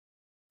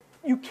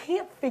you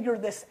can't figure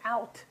this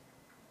out.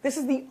 This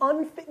is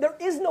there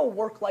is no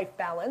work-life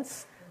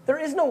balance. There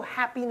is no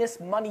happiness,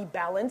 money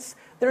balance.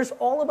 There's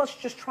all of us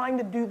just trying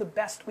to do the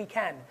best we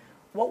can.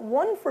 What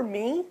won for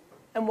me,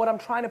 and what I'm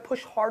trying to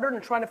push harder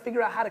and trying to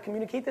figure out how to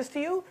communicate this to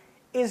you,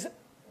 is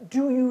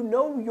do you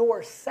know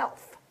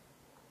yourself?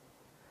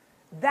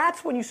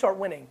 That's when you start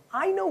winning.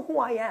 I know who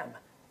I am.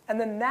 And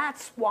then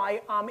that's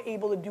why I'm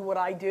able to do what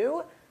I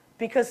do,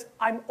 because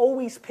I'm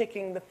always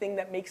picking the thing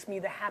that makes me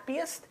the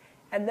happiest.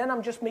 And then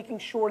I'm just making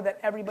sure that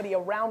everybody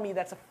around me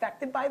that's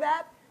affected by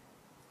that,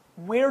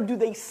 where do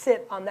they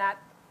sit on that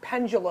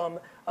pendulum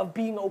of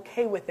being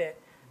okay with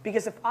it?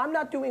 Because if I'm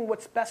not doing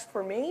what's best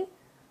for me,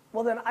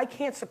 well then I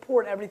can't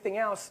support everything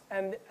else.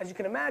 And as you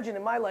can imagine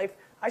in my life,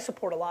 I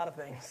support a lot of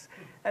things.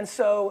 And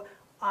so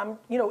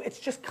it's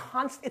just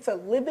constant, it's a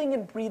living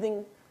and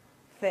breathing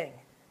thing.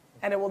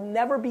 And it will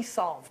never be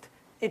solved.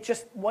 It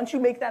just, once you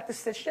make that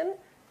decision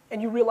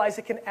and you realize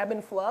it can ebb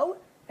and flow,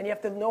 and you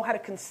have to know how to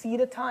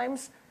concede at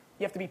times,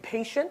 you have to be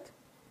patient.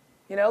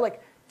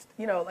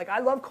 Like I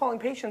love calling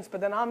patience,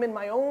 but then I'm in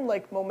my own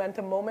like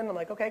momentum moment. I'm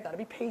like, okay, gotta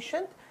be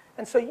patient.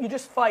 And so you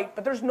just fight,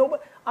 but there's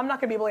nobody, I'm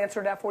not gonna be able to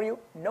answer that for you.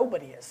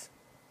 Nobody is.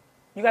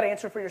 You gotta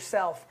answer for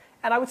yourself.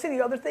 And I would say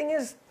the other thing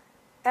is,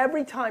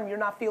 every time you're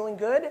not feeling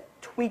good,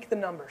 tweak the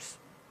numbers.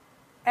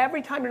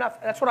 Every time you're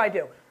not, that's what I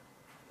do.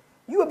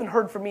 You haven't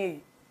heard from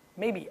me,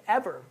 maybe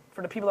ever,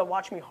 for the people that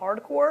watch me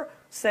hardcore,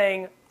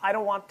 saying, I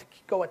don't want to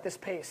go at this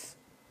pace.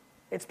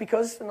 It's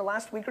because in the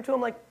last week or two,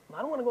 I'm like,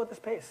 I don't want to go at this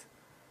pace.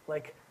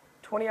 Like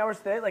 20 hours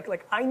a day,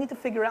 like I need to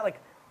figure out, like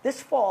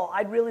this fall,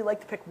 I'd really like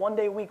to pick one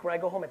day a week where I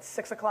go home at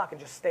 6 o'clock and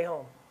just stay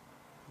home.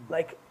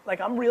 Like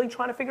I'm really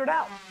trying to figure it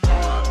out.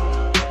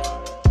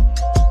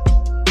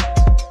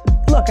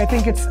 Look, I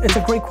think it's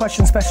a great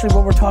question, especially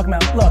what we're talking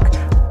about. Look,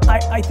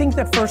 I think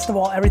that first of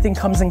all, everything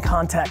comes in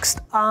context.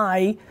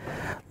 I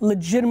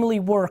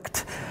legitimately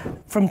worked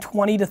from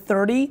 20 to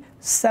 30,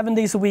 7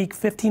 days a week,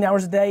 15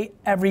 hours a day,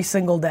 every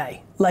single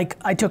day. Like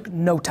I took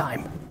no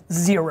time,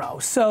 zero.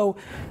 So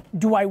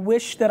do I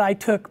wish that I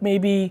took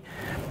maybe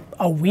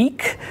a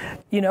week,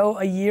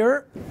 a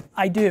year?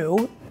 I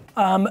do.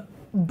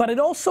 But it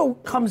also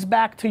comes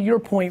back to your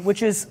point,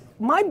 which is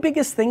my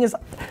biggest thing is,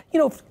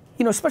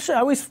 especially I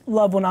always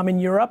love when I'm in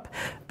Europe,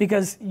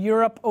 because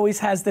Europe always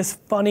has this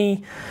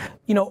funny,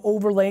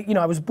 overlay.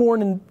 I was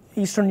born in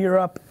Eastern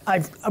Europe. I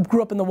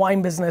grew up in the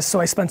wine business, so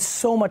I spent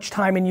so much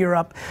time in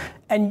Europe.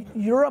 And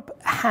Europe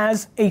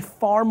has a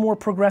far more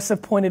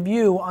progressive point of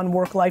view on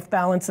work-life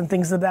balance and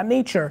things of that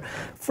nature.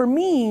 For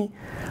me,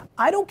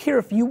 I don't care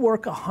if you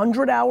work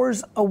 100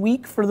 hours a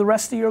week for the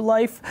rest of your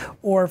life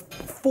or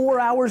 4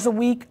 hours a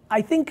week.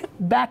 I think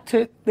back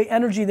to the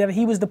energy that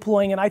he was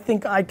deploying, and I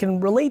think I can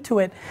relate to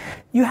it.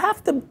 You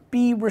have to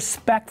be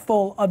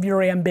respectful of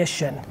your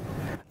ambition.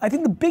 I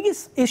think the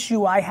biggest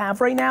issue I have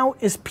right now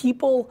is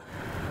people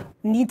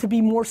need to be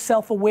more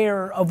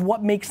self-aware of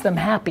what makes them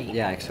happy.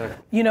 Yeah,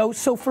 exactly.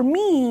 So for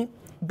me,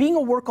 being a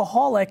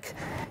workaholic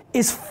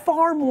is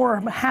far more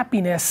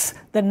happiness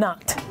than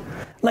not.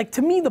 Like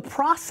to me, the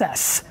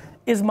process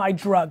is my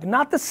drug,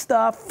 not the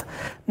stuff,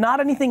 not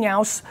anything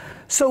else.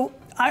 So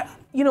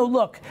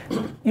look,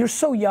 you're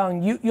so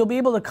young, you'll be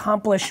able to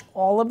accomplish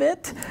all of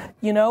it.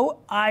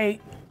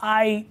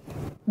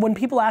 When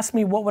people ask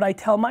me what would I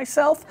tell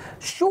myself,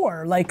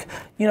 sure,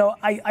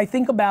 I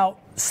think about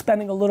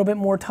spending a little bit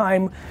more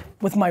time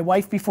with my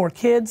wife before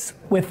kids,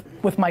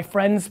 with my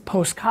friends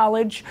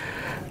post-college,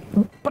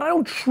 but I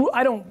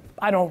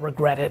don't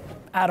regret it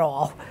at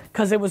all,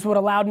 because it was what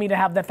allowed me to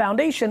have that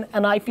foundation.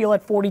 And I feel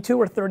at 42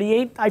 or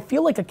 38, I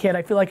feel like a kid.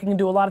 I feel like I can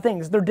do a lot of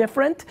things. They're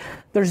different.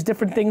 There's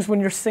different things when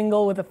you're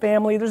single with a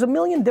family. There's a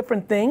million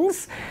different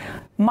things.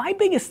 My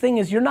biggest thing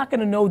is you're not going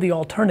to know the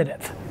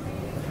alternative.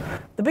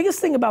 The biggest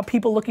thing about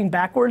people looking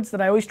backwards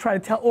that I always try to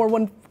tell, or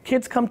when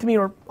kids come to me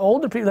or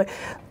older people,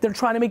 they're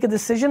trying to make a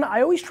decision,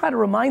 I always try to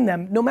remind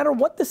them, no matter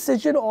what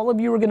decision all of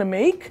you are gonna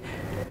make,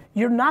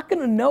 you're not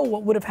gonna know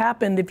what would have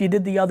happened if you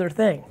did the other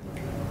thing.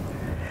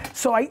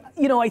 So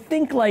I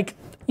think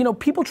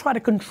people try to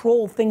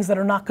control things that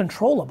are not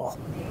controllable.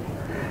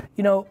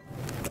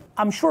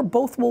 I'm sure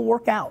both will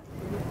work out.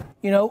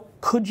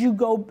 Could you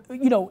go,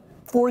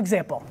 for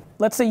example,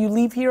 let's say you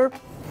leave here,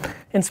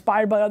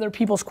 inspired by other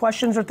people's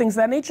questions or things of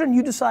that nature, and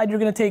you decide you're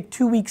gonna take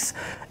 2 weeks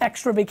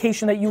extra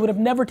vacation that you would have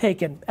never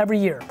taken every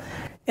year.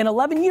 In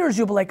 11 years,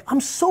 you'll be like,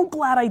 I'm so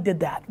glad I did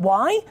that.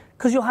 Why?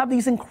 Because you'll have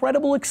these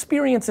incredible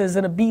experiences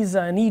in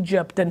Ibiza and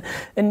Egypt and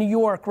in New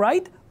York,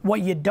 right?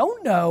 What you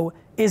don't know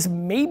is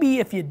maybe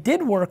if you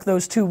did work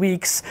those 2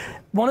 weeks,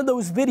 one of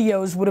those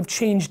videos would have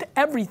changed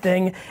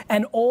everything,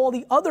 and all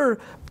the other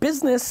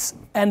business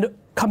and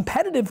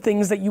competitive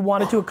things that you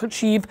wanted to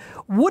achieve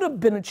would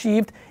have been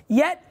achieved,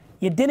 yet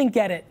you didn't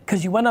get it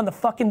because you went on the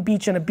fucking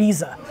beach in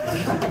Ibiza.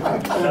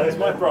 That is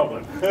my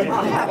problem.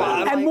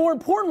 And more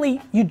importantly,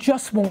 you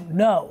just won't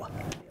know.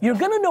 You're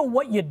gonna know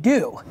what you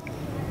do.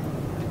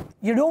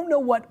 You don't know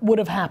what would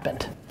have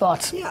happened.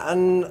 Thoughts? Yeah,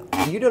 and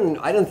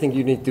I don't think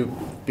you need to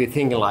be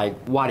thinking like,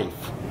 what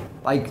if?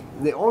 Like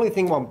the only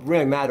thing what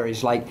really matters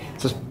is like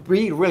just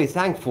be really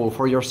thankful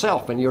for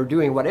yourself when you're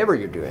doing whatever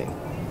you're doing.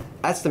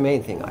 That's the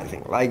main thing, I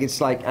think. Like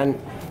it's like, and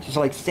just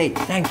like say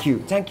thank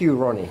you,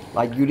 Ronnie.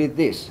 Like you did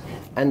this,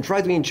 and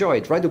try to enjoy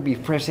it. Try to be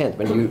present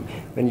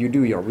when you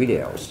do your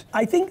videos.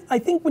 I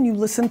think when you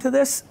listen to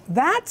this,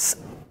 that's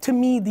to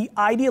me the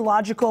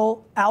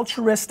ideological,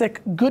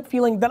 altruistic, good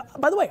feeling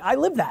that. By the way, I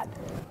live that.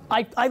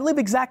 I live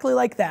exactly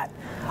like that.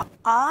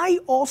 I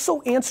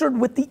also answered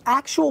with the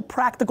actual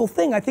practical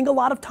thing. I think a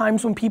lot of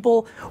times when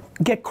people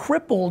get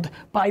crippled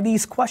by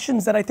these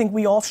questions that I think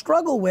we all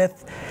struggle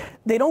with,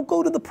 they don't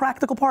go to the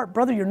practical part.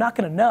 Brother, you're not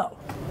gonna know.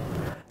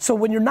 So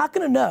when you're not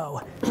gonna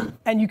know,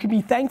 and you can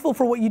be thankful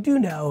for what you do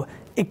know,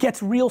 it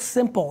gets real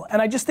simple.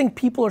 And I just think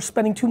people are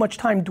spending too much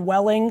time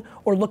dwelling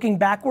or looking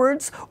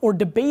backwards or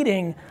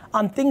debating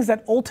on things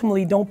that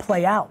ultimately don't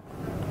play out.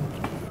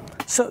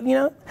 So, you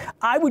know,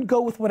 I would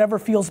go with whatever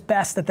feels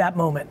best at that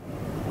moment.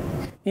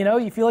 You know,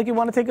 you feel like you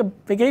want to take a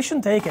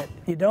vacation, take it.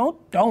 You don't.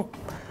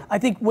 I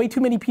think way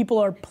too many people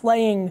are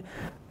playing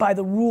by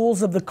the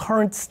rules of the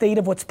current state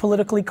of what's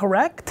politically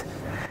correct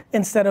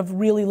instead of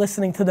really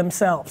listening to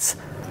themselves.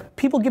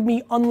 People give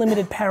me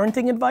unlimited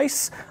parenting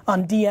advice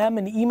on DM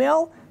and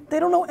email. They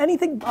don't know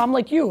anything. I'm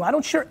like you. I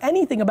don't share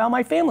anything about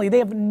my family. They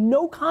have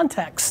no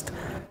context.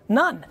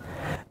 None.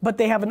 But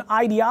they have an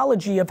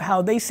ideology of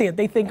how they see it.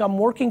 They think I'm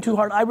working too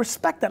hard. I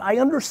respect that. I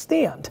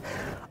understand.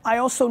 I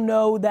also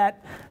know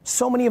that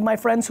so many of my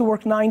friends who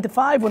work 9 to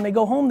 5, when they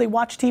go home, they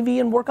watch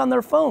TV and work on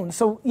their phone.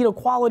 So, you know,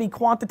 quality,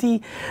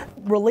 quantity,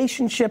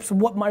 relationships,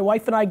 what my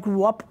wife and I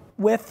grew up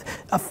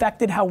with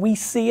affected how we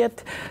see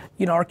it.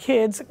 You know, our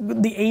kids,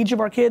 the age of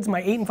our kids,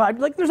 my 8 and 5,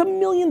 like there's a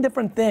million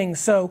different things.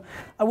 So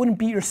I wouldn't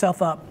beat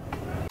yourself up.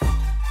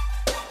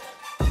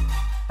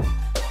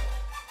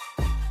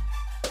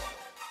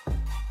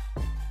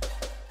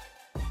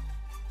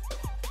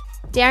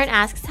 Darren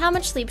asks, how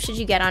much sleep should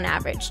you get on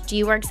average? Do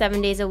you work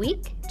 7 days a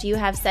week? Do you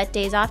have set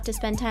days off to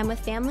spend time with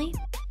family?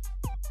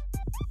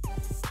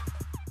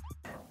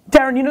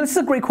 Darren, you know, this is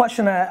a great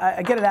question.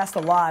 I get it asked a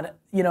lot.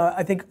 You know,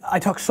 I think I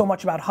talk so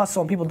much about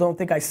hustle and people don't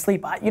think I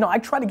sleep. I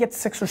try to get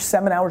 6 or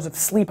 7 hours of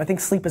sleep. I think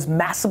sleep is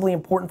massively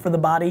important for the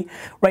body.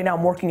 Right now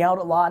I'm working out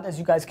a lot, as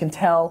you guys can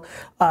tell.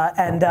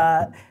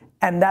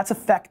 And that's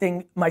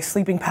affecting my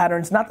sleeping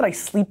patterns. Not that I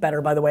sleep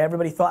better, by the way.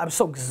 Everybody thought I was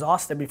so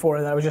exhausted before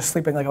that I was just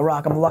sleeping like a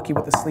rock. I'm lucky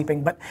with the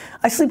sleeping, but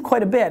I sleep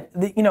quite a bit.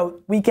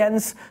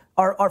 Weekends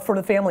are for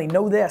the family.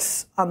 Know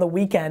this, on the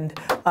weekend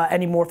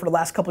anymore for the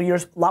last couple of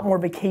years, a lot more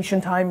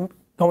vacation time,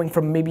 going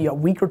from maybe a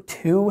week or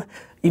 2,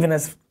 even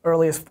as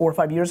early as 4 or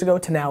 5 years ago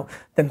to now,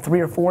 then 3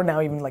 or 4, now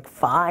even like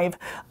 5.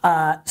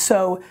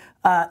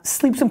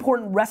 Sleep's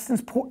important, rest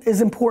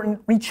is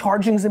important,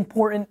 recharging is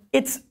important.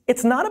 It's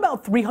not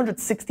about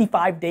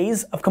 365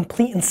 days of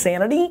complete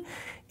insanity.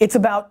 It's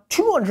about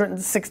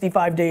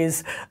 265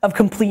 days of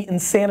complete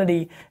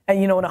insanity and,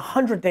 in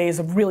 100 days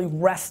of really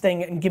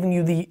resting and giving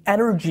you the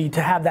energy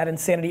to have that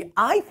insanity.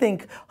 I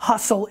think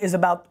hustle is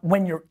about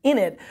when you're in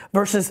it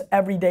versus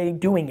every day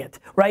doing it,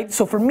 right?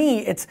 So for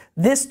me, it's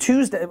this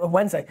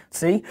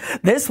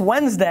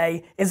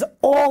Wednesday is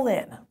all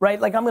in,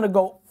 right? Like I'm gonna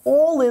go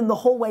all in the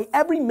whole way,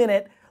 every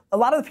minute. A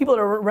lot of the people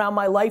that are around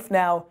my life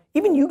now,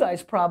 even you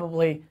guys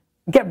probably,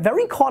 get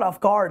very caught off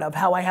guard of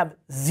how I have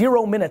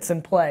 0 minutes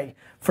in play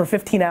for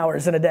 15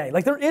 hours in a day.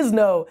 Like there is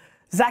no,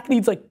 Zach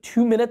needs like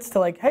 2 minutes to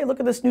like, hey, look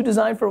at this new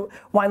design for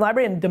Wine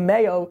Library, and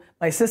DeMeo,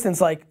 my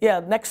assistant's like,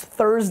 yeah, next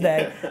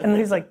Thursday, and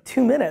he's like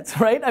 2 minutes,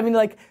 right? I mean,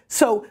 like,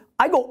 so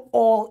I go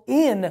all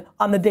in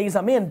on the days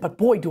I'm in, but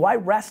boy, do I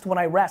rest when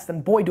I rest,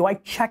 and boy, do I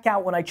check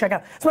out when I check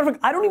out. As a matter of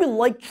fact, I don't even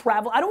like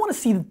travel. I don't want to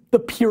see the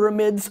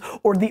pyramids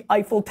or the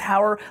Eiffel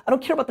Tower. I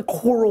don't care about the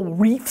coral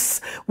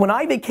reefs. When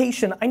I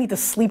vacation, I need to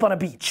sleep on a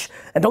beach,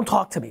 and don't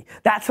talk to me.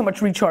 That's how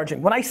much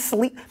recharging. When I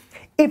sleep,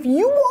 if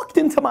you walked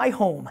into my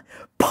home,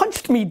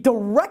 punched me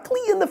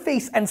directly in the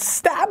face, and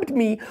stabbed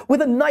me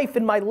with a knife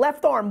in my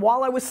left arm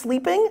while I was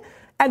sleeping,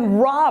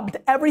 and robbed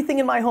everything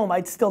in my home,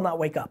 I'd still not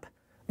wake up.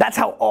 That's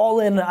how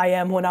all in I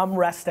am when I'm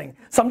resting.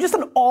 So I'm just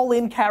an all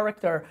in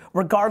character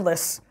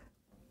regardless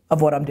of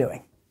what I'm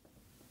doing.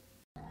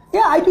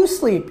 Yeah, I do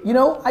sleep.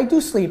 I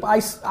do sleep. I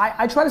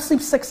try to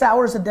sleep 6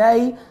 hours a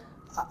day.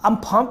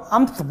 I'm pumped.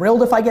 I'm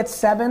thrilled if I get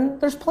 7.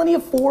 There's plenty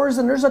of 4s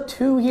and there's a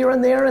 2 here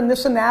and there and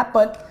this and that,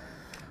 but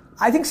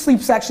I think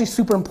sleep's actually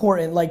super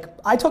important. Like,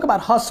 I talk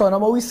about hustle and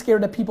I'm always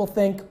scared that people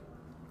think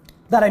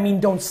that I mean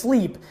don't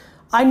sleep.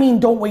 I mean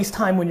don't waste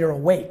time when you're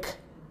awake.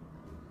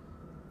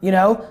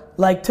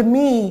 Like to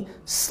me,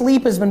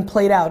 sleep has been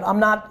played out. I'm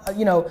not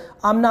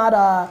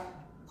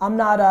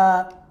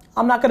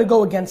gonna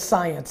go against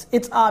science.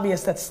 It's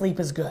obvious that sleep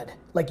is good.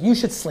 Like you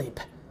should sleep.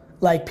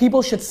 Like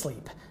people should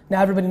sleep.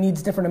 Now everybody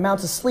needs different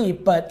amounts of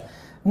sleep, but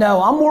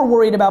no, I'm more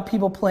worried about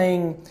people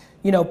playing,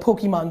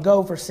 Pokemon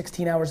Go for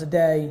 16 hours a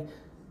day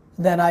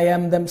than I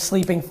am them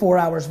sleeping 4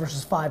 hours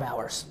versus 5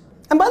 hours.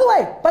 And by the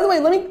way,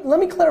 let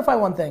me clarify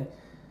one thing.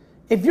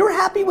 If you're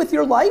happy with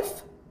your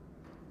life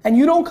and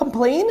you don't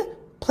complain,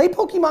 play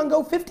Pokemon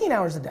Go 15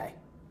 hours a day,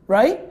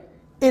 right?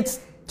 It's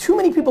too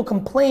many people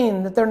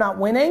complain that they're not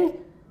winning,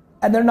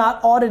 and they're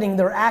not auditing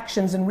their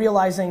actions and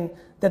realizing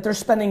that they're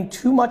spending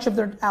too much of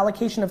their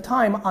allocation of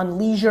time on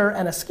leisure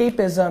and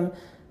escapism,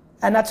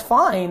 and that's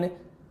fine,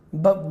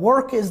 but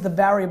work is the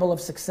variable of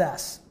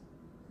success.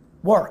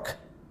 Work.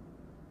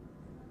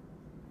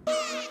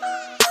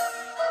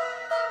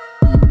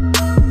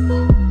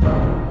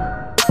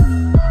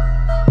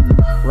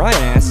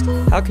 Ryan asked,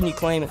 how can you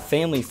claim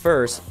family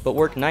first but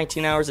work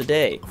 19 hours a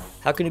day?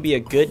 How can you be a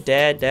good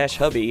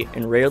dad-hubby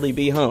and rarely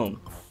be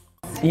home?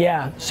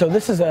 Yeah, so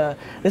this is a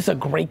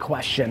great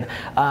question,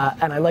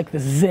 and I like the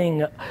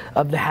zing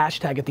of the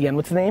hashtag at the end.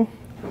 What's the name?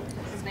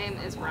 His name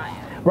is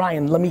Ryan.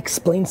 Ryan, let me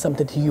explain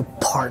something to you,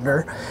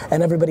 partner,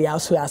 and everybody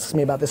else who asks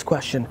me about this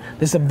question.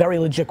 This is a very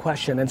legit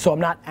question, and so I'm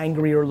not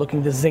angry or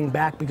looking to zing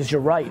back because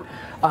you're right.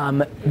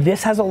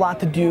 This has a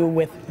lot to do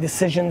with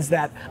decisions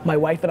that my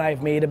wife and I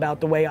have made about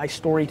the way I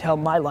storytell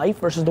my life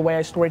versus the way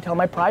I storytell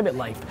my private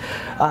life.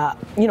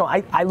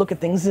 I look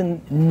at things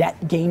in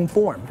net gain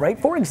form, right?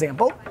 For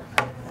example,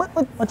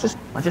 let's just,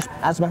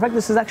 as a matter of fact,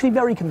 this is actually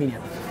very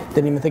convenient.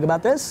 Didn't even think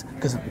about this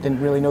because I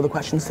didn't really know the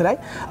questions today.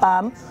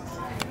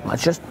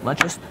 Let's just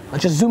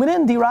zoom it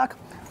in, D-Rock.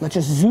 Let's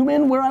just zoom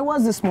in where I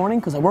was this morning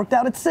because I worked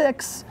out at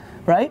 6,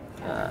 right?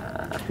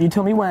 You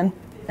tell me when,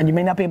 and you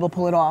may not be able to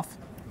pull it off.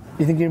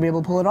 You think you're gonna be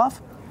able to pull it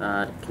off?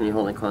 Can you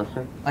hold it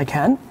closer? I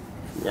can.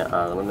 Yeah,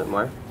 a little bit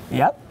more.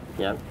 Yep.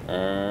 Yep,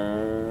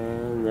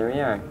 and there we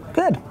are.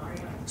 Good.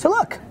 So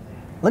look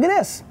at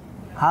this.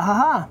 Ha ha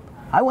ha.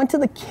 I went to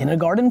the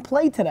kindergarten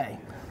play today,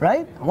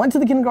 right? I went to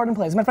the kindergarten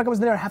play. As a matter of fact, I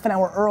was there half an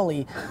hour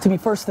early to be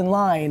first in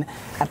line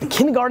at the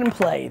kindergarten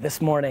play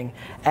this morning.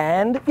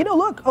 And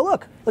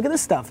look at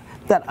this stuff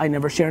that I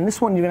never share. And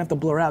this one you're gonna have to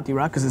blur out,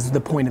 D-Rock, because this is the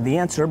point of the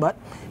answer. But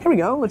here we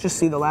go. Let's just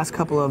see the last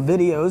couple of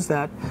videos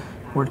that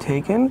were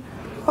taken.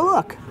 Oh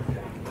look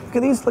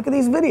at these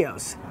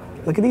videos.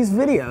 Look at these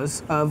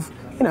videos of,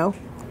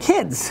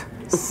 kids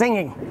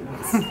singing.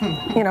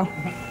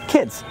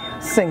 Kids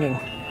singing.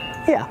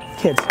 Yeah,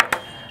 kids.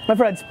 My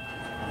friends,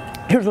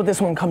 here's what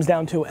this one comes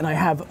down to, and I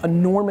have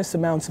enormous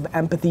amounts of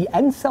empathy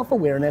and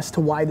self-awareness to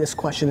why this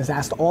question is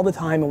asked all the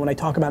time. And when I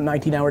talk about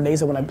 19-hour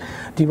days, and when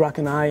D-Rock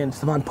and I and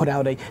Stefan put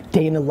out a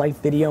day in the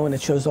life video and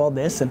it shows all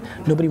this and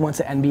nobody wants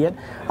to envy it,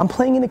 I'm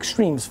playing in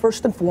extremes.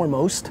 First and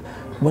foremost,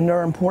 when there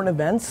are important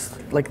events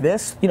like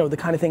this, the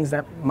kind of things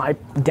that my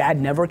dad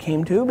never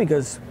came to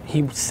because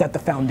he set the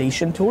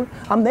foundation to it,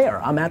 I'm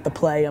there. I'm at the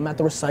play, I'm at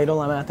the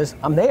recital,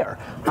 I'm there.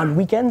 On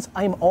weekends,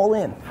 I am all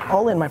in,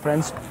 my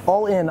friends,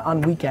 all in on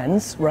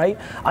weekends, right?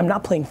 I'm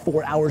not playing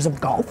 4 hours of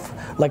golf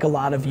like a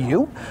lot of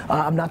you.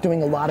 I'm not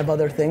doing a lot of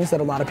other things that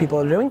a lot of people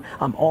are doing.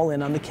 I'm all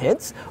in on the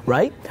kids,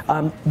 right?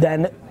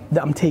 Then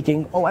I'm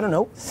taking,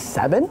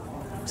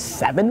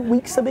 7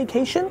 weeks of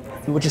vacation,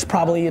 which is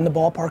probably in the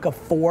ballpark of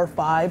 4 or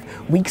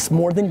 5 weeks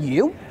more than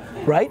you,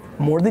 right?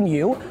 More than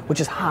you, which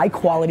is high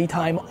quality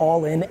time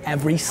all in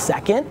every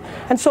second.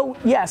 And so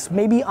yes,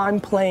 maybe I'm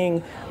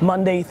playing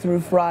Monday through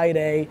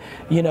Friday,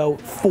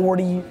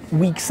 40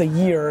 weeks a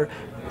year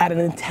at an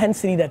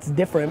intensity that's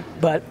different,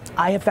 but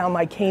I have found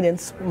my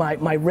cadence,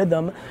 my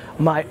rhythm,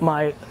 my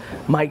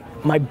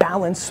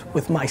balance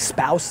with my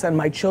spouse and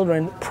my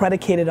children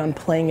predicated on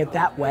playing it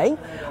that way.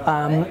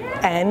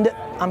 And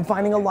I'm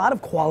finding a lot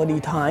of quality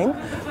time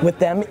with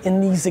them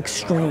in these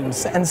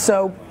extremes. And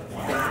so,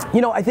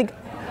 I think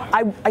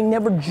I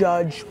never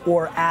judge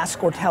or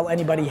ask or tell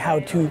anybody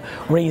how to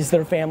raise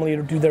their family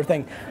or do their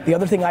thing. The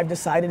other thing I've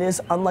decided is,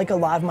 unlike a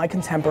lot of my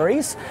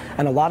contemporaries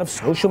and a lot of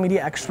social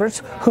media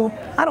experts who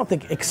I don't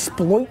think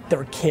exploit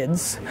their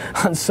kids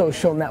on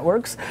social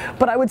networks,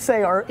 but I would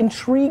say are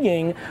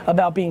intriguing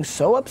about being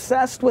so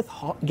obsessed with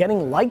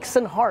getting likes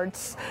and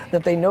hearts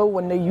that they know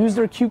when they use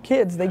their cute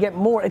kids, they get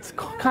more. It's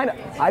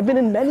I've been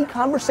in many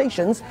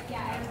conversations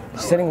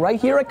sitting right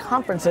here at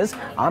conferences.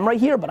 I'm right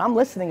here, but I'm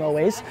listening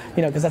always,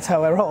 because that's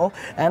how I roll,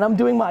 and I'm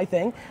doing my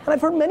thing. And I've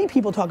heard many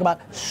people talk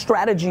about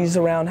strategies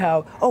around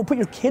how, put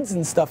your kids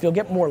in stuff, you'll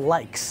get more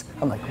likes.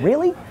 I'm like,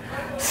 really?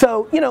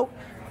 So,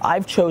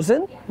 I've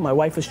chosen, my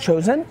wife has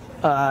chosen,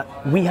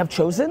 we have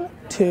chosen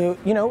to,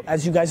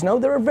 as you guys know,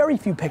 there are very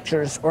few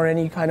pictures or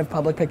any kind of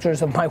public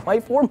pictures of my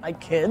wife or my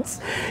kids.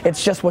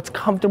 It's just what's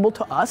comfortable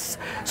to us.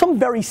 So I'm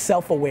very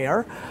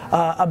self-aware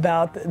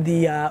about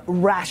the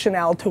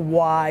rationale to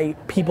why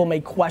people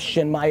may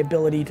question my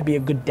ability to be a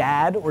good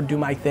dad or do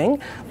my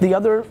thing. The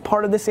other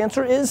part of this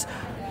answer is,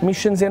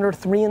 Misha and Xander are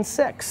 3 and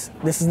 6.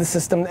 This is the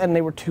system, and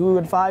they were 2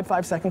 and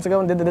 5 seconds ago,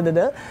 and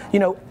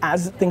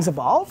as things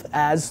evolve,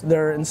 as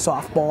they're in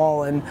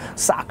softball and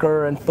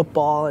soccer and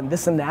football and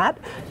this and that,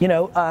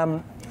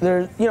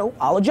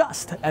 I'll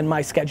adjust and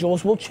my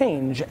schedules will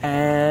change.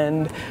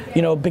 And,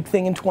 a big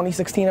thing in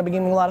 2016 I've been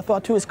giving a lot of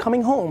thought to is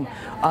coming home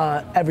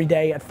every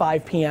day at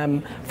 5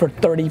 p.m. for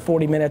 30,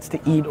 40 minutes to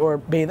eat or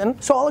bathe.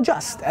 And so I'll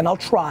adjust and I'll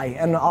try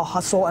and I'll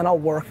hustle and I'll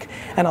work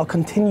and I'll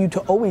continue to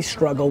always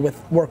struggle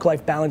with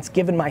work-life balance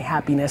given my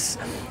happiness,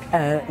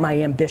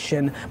 my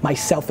ambition, my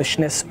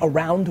selfishness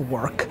around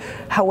work.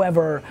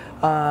 However,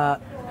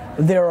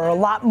 there are a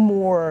lot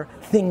more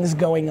things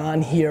going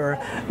on here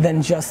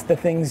than just the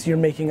things you're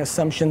making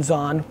assumptions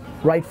on,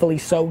 rightfully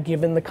so,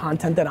 given the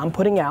content that I'm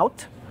putting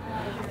out.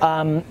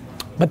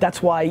 But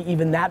that's why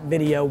even that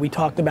video we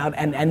talked about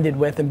and ended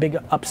with, and big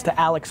ups to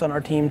Alex on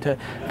our team to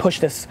push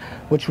this,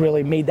 which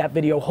really made that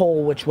video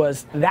whole, which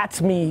was,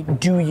 that's me,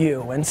 do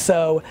you. And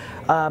so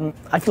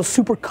I feel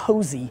super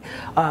cozy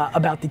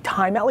about the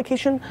time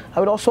allocation. I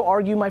would also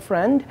argue, my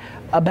friend,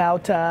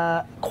 about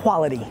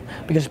quality,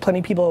 because plenty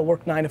of people that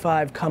work 9 to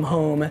 5, come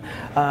home,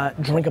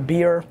 drink a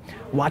beer,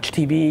 watch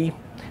TV,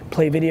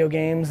 play video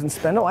games, and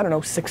spend,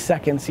 6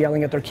 seconds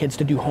yelling at their kids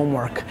to do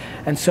homework.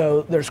 And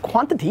so there's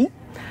quantity,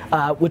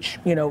 which,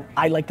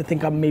 I like to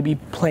think I'm maybe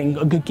playing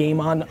a good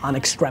game on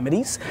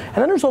extremities. And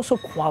then there's also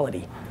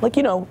quality, like,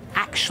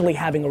 actually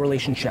having a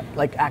relationship,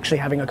 like actually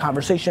having a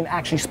conversation,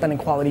 actually spending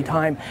quality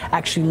time,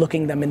 actually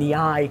looking them in the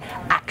eye,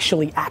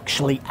 actually.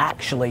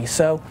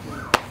 So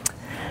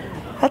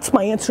that's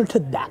my answer to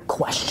that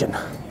question,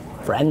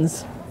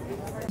 friends.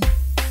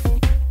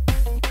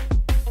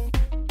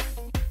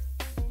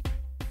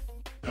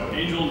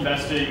 Angel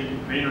investing,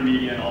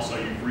 VaynerMedia, and also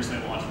you've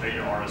recently launched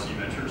Vayner RSU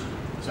Ventures.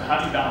 So how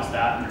do you balance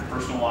that in your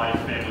personal life,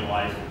 family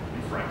life,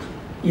 and friends?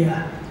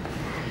 Yeah.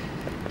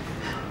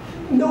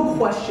 No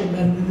question,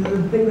 man.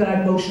 The thing that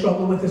I most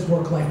struggle with is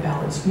work-life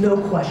balance. No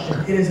question.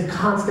 It is a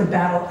constant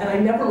battle, and I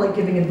never like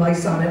giving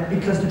advice on it,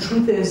 because the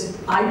truth is,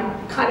 I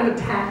kind of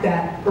attacked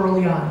that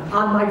early on.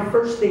 On my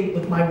first date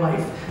with my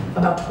wife,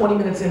 about 20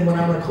 minutes in, when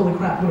I'm like, holy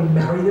crap, I'm gonna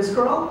marry this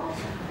girl,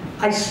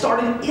 I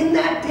started in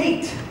that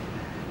date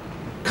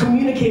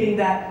communicating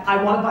that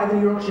I want to buy the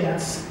New York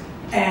Jets,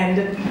 and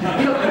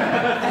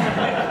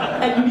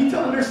and you need to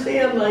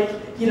understand, like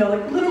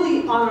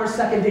literally on our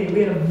second date, we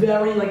had a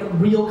very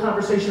real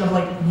conversation of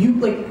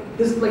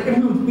it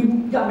moved. We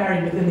got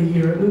married within the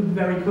year. It moved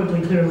very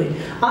quickly, clearly.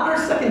 On our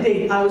second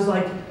date, I was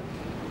like,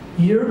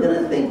 you're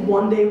gonna think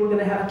one day we're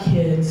gonna have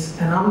kids,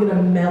 and I'm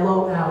gonna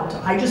mellow out.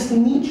 I just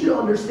need you to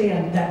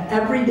understand that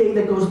every day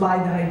that goes by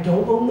that I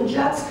don't own the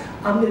Jets,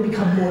 I'm gonna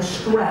become more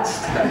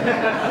stressed. And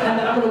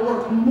then I'm gonna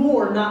work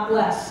more, not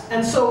less.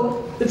 And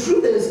so the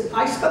truth is,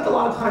 I spent a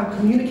lot of time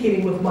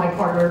communicating with my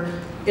partner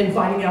in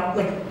finding out,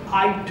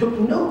 I took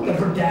note that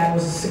her dad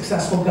was a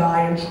successful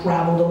guy and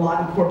traveled a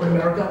lot in corporate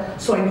America,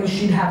 so I knew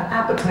she'd have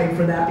appetite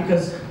for that,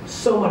 because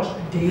so much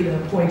data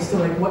points to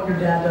what your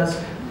dad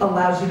does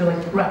allows you to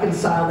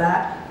reconcile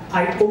that.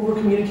 I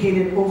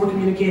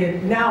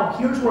over-communicated. Now,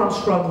 here's where I'm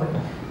struggling.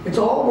 It's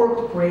all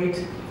worked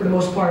great for the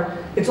most part.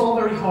 It's all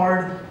very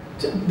hard.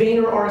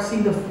 Vayner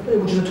RSC,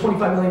 which is a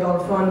 $25 million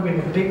fund, we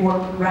have a big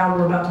round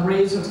we're about to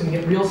raise, so it's going to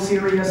get real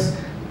serious.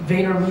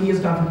 VaynerMedia's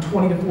gone from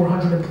 20 to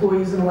 400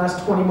 employees in the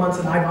last 20 months,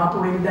 and I've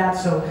operated that,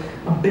 so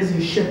I'm busy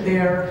as shit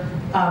there.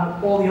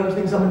 All the other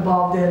things I'm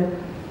involved in,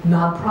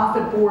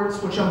 nonprofit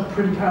boards, which I'm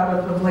pretty proud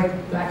of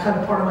that kind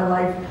of part of my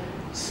life.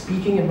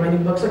 Speaking and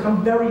writing books.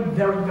 I'm very,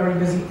 very, very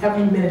busy.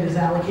 Every minute is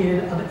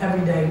allocated of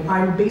every day.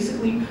 I'm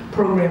basically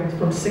programmed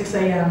from 6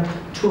 a.m.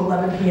 to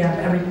 11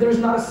 p.m. There's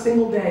not a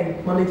single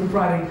day, Monday through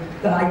Friday,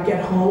 that I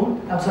get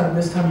home, outside of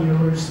this time of year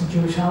where there's some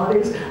Jewish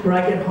holidays, where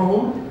I get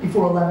home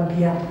before 11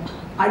 p.m.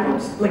 I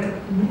don't,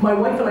 my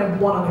wife and I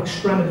won on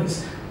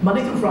extremities.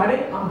 Monday through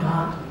Friday, I'm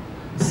gone.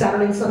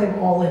 Saturday and Sunday, I'm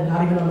all in,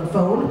 not even on the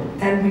phone.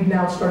 And we've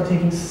now started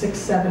taking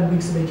 6-7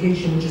 weeks of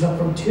vacation, which is up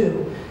from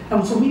 2.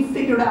 And so we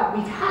figured out,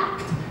 we've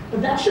hacked.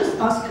 But that's just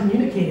us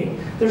communicating.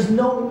 There's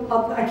no,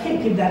 I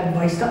can't give that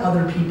advice to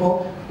other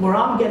people. Where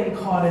I'm getting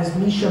caught is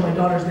Misha, my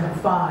daughter's now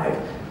 5,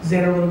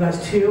 Xander, little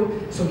guy's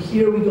 2. So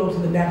here we go to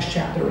the next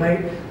chapter,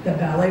 right? The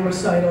ballet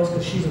recitals,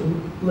 because she's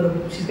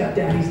got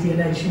daddy's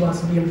DNA. She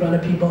wants to be in front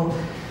of people.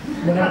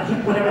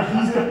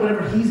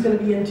 Whatever he's going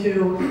to be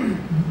into,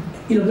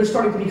 they're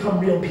starting to become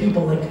real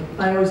people.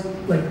 I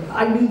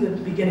knew that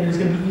the beginning was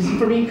going to be easy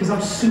for me, because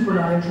I'm super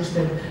not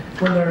interested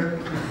when they're.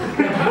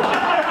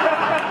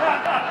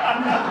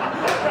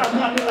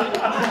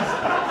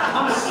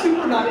 I'm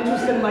super not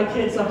interested in my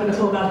kids up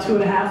until about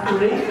 2.5,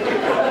 3.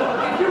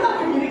 If you're not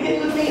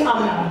communicating with me, I'm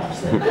not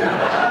interested.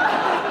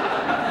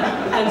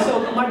 And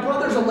so my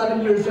brother's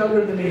 11 years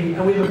younger than me,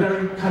 and we have a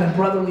very kind of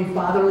brotherly,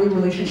 fatherly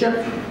relationship.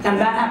 And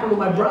that happened with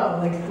my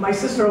bro. My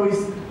sister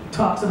always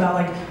talks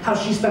about how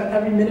she spent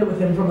every minute with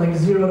him from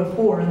 0 to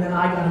 4, and then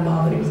I got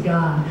involved and he was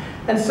gone.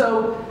 And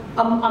so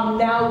I'm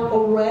now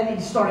already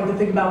starting to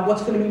think about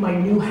what's going to be my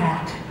new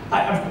hack.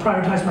 I've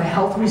prioritized my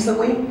health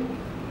recently.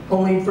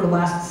 Only for the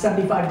last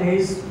 75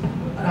 days,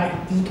 I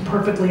eat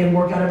perfectly and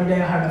work out every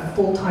day. I hired a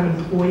full-time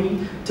employee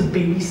to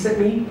babysit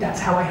me. That's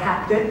how I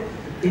hacked it.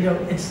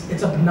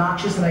 It's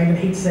obnoxious, and I even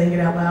hate saying it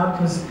out loud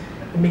because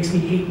it makes me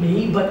hate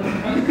me, but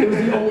it was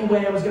the only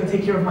way I was going to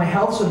take care of my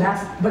health. So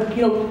but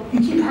you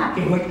keep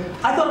hacking.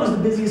 I thought I was the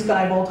busiest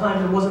guy of all time.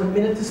 There wasn't a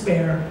minute to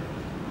spare,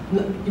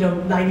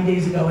 90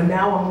 days ago, and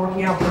now I'm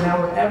working out for an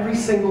hour every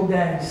single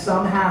day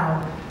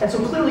somehow. And so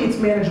clearly it's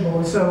manageable.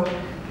 And so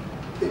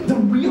the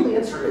real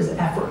answer is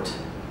effort.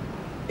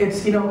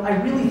 It's,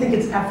 I really think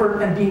it's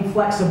effort and being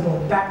flexible.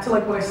 Back to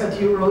what I said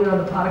to you earlier on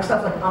the product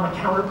stuff, I'm a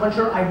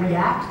counterpuncher, I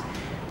react.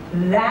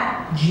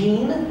 that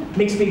gene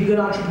makes me a good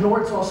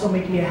entrepreneur. It's also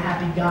making me a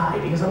happy guy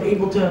because I'm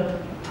able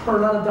to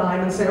turn on a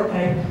dime and say,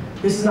 okay,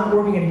 this is not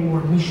working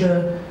anymore.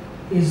 Misha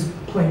is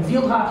playing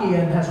field hockey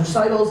and has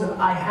recitals, and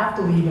I have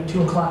to leave at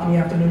 2 o'clock in the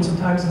afternoon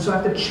sometimes, and so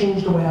I have to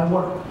change the way I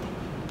work.